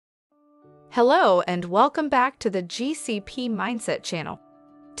Hello and welcome back to the GCP-Mindset channel.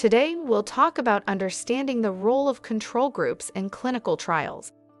 Today, we'll talk about understanding the role of control groups in clinical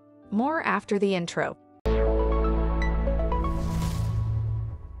trials. More after the intro.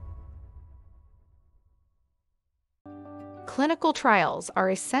 Clinical trials are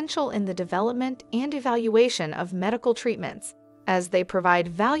essential in the development and evaluation of medical treatments, as they provide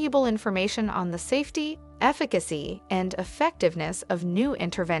valuable information on the safety, efficacy, and effectiveness of new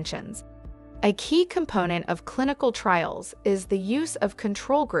interventions. A key component of clinical trials is the use of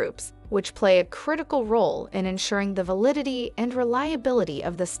control groups, which play a critical role in ensuring the validity and reliability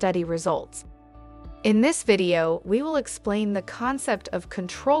of the study results. In this video, we will explain the concept of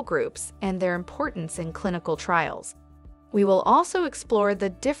control groups and their importance in clinical trials. We will also explore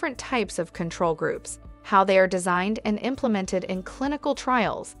the different types of control groups, how they are designed and implemented in clinical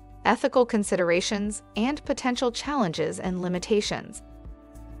trials, ethical considerations, and potential challenges and limitations.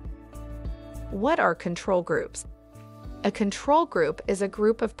 What are control groups? A control group is a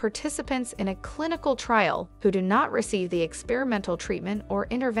group of participants in a clinical trial who do not receive the experimental treatment or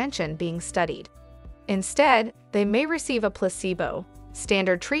intervention being studied. Instead, they may receive a placebo,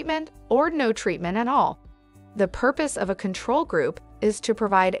 standard treatment, or no treatment at all. The purpose of a control group is to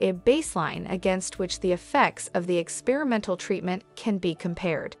provide a baseline against which the effects of the experimental treatment can be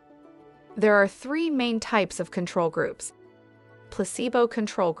compared. There are three main types of control groups. Placebo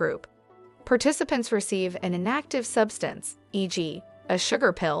control group. Participants receive an inactive substance, e.g., a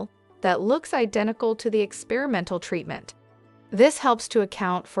sugar pill, that looks identical to the experimental treatment. This helps to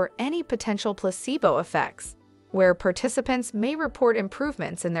account for any potential placebo effects, where participants may report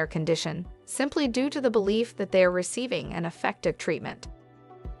improvements in their condition simply due to the belief that they are receiving an effective treatment.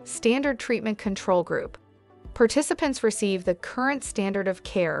 Standard treatment control group. Participants receive the current standard of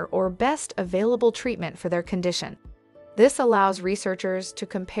care or best available treatment for their condition. This allows researchers to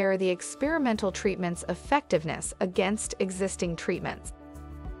compare the experimental treatment's effectiveness against existing treatments.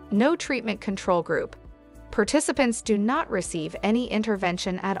 No treatment control group. Participants do not receive any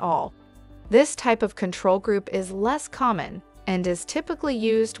intervention at all. This type of control group is less common and is typically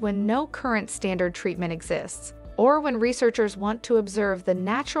used when no current standard treatment exists, or when researchers want to observe the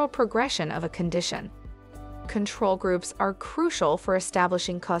natural progression of a condition. Control groups are crucial for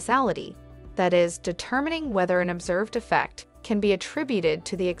establishing causality, that is, determining whether an observed effect can be attributed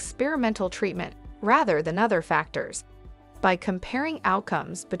to the experimental treatment rather than other factors. By comparing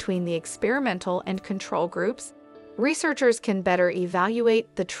outcomes between the experimental and control groups, researchers can better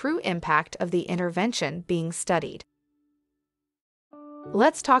evaluate the true impact of the intervention being studied.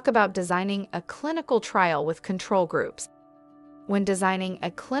 Let's talk about designing a clinical trial with control groups. When designing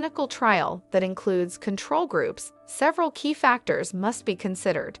a clinical trial that includes control groups, several key factors must be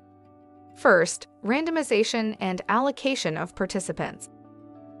considered. First, randomization and allocation of participants.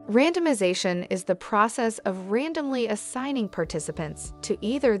 Randomization is the process of randomly assigning participants to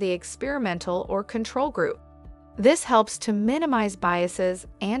either the experimental or control group. This helps to minimize biases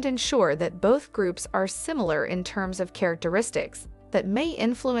and ensure that both groups are similar in terms of characteristics that may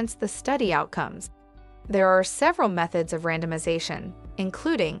influence the study outcomes. There are several methods of randomization,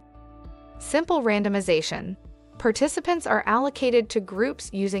 including simple randomization. Participants are allocated to groups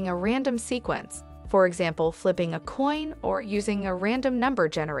using a random sequence, for example, flipping a coin or using a random number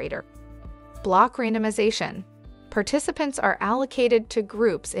generator. Block randomization. Participants are allocated to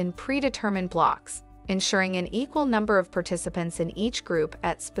groups in predetermined blocks, ensuring an equal number of participants in each group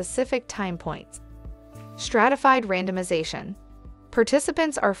at specific time points. Stratified randomization.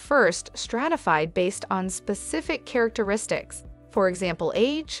 Participants are first stratified based on specific characteristics, for example,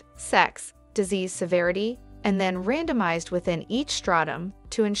 age, sex, disease severity, and then randomized within each stratum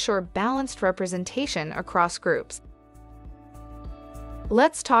to ensure balanced representation across groups.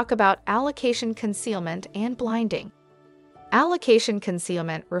 Let's talk about allocation concealment and blinding. Allocation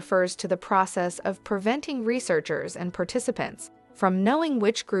concealment refers to the process of preventing researchers and participants from knowing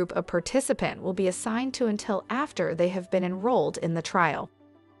which group a participant will be assigned to until after they have been enrolled in the trial.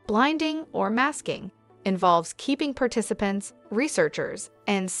 Blinding or masking involves keeping participants, researchers,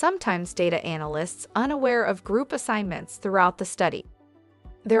 and sometimes data analysts unaware of group assignments throughout the study.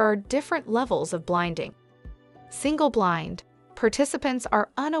 There are different levels of blinding. Single blind. Participants are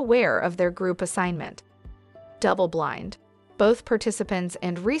unaware of their group assignment. Double blind. Both participants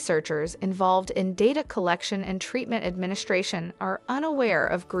and researchers involved in data collection and treatment administration are unaware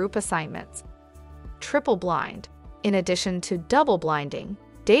of group assignments. Triple blind. In addition to double blinding,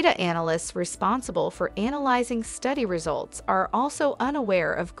 data analysts responsible for analyzing study results are also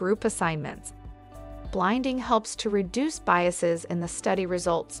unaware of group assignments. blinding helps to reduce biases in the study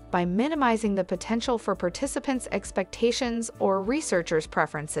results by minimizing the potential for participants' expectations or researchers'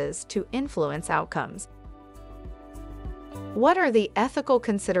 preferences to influence outcomes. What are the ethical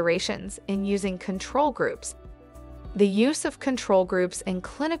considerations in using control groups? The use of control groups in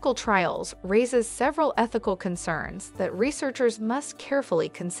clinical trials raises several ethical concerns that researchers must carefully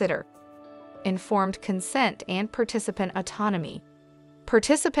consider. Informed consent and participant autonomy.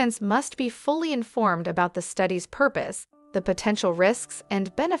 Participants must be fully informed about the study's purpose, the potential risks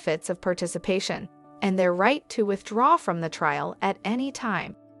and benefits of participation, and their right to withdraw from the trial at any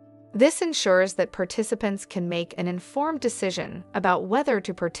time. This ensures that participants can make an informed decision about whether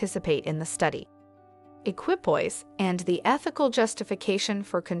to participate in the study. Equipoise and the ethical justification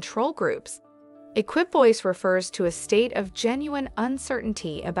for control groups. Equipoise refers to a state of genuine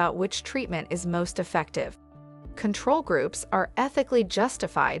uncertainty about which treatment is most effective. Control groups are ethically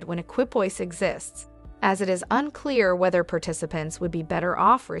justified when equipoise exists, as it is unclear whether participants would be better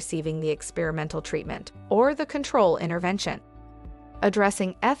off receiving the experimental treatment or the control intervention.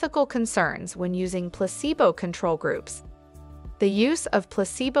 Addressing ethical concerns when using placebo control groups. The use of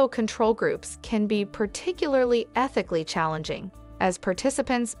placebo control groups can be particularly ethically challenging, as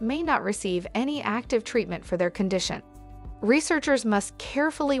participants may not receive any active treatment for their condition. Researchers must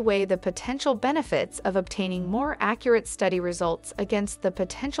carefully weigh the potential benefits of obtaining more accurate study results against the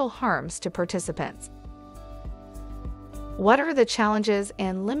potential harms to participants. What are the challenges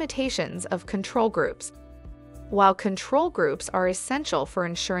and limitations of control groups? While control groups are essential for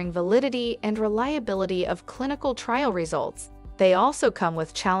ensuring validity and reliability of clinical trial results, they also come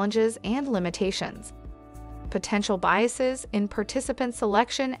with challenges and limitations. Potential biases in participant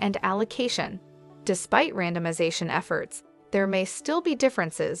selection and allocation. Despite randomization efforts, there may still be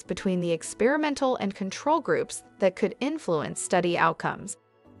differences between the experimental and control groups that could influence study outcomes.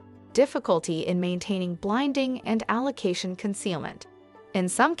 Difficulty in maintaining blinding and allocation concealment. In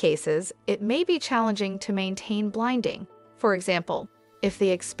some cases, it may be challenging to maintain blinding. For example, if the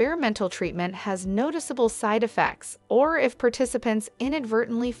experimental treatment has noticeable side effects or if participants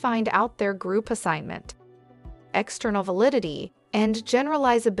inadvertently find out their group assignment. External validity and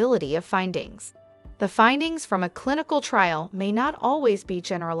generalizability of findings. The findings from a clinical trial may not always be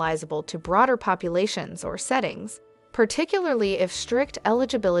generalizable to broader populations or settings, particularly if strict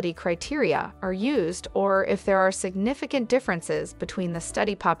eligibility criteria are used or if there are significant differences between the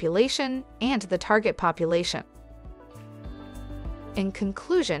study population and the target population. In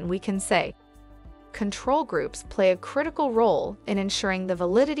conclusion, we can say, control groups play a critical role in ensuring the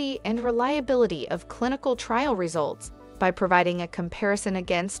validity and reliability of clinical trial results by providing a comparison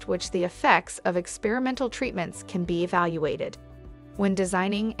against which the effects of experimental treatments can be evaluated. When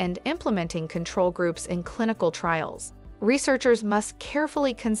designing and implementing control groups in clinical trials, researchers must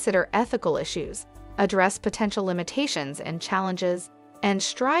carefully consider ethical issues, address potential limitations and challenges, and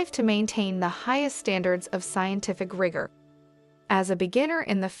strive to maintain the highest standards of scientific rigor. As a beginner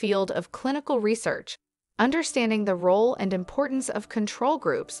in the field of clinical research, understanding the role and importance of control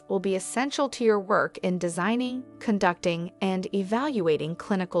groups will be essential to your work in designing, conducting, and evaluating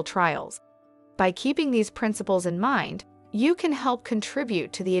clinical trials. By keeping these principles in mind, you can help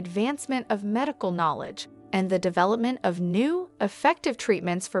contribute to the advancement of medical knowledge and the development of new, effective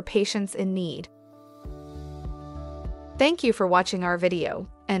treatments for patients in need. Thank you for watching our video,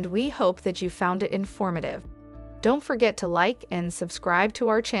 and we hope that you found it informative. Don't forget to like and subscribe to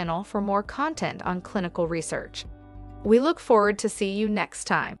our channel for more content on clinical research. We look forward to see you next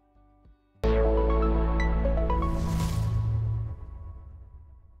time.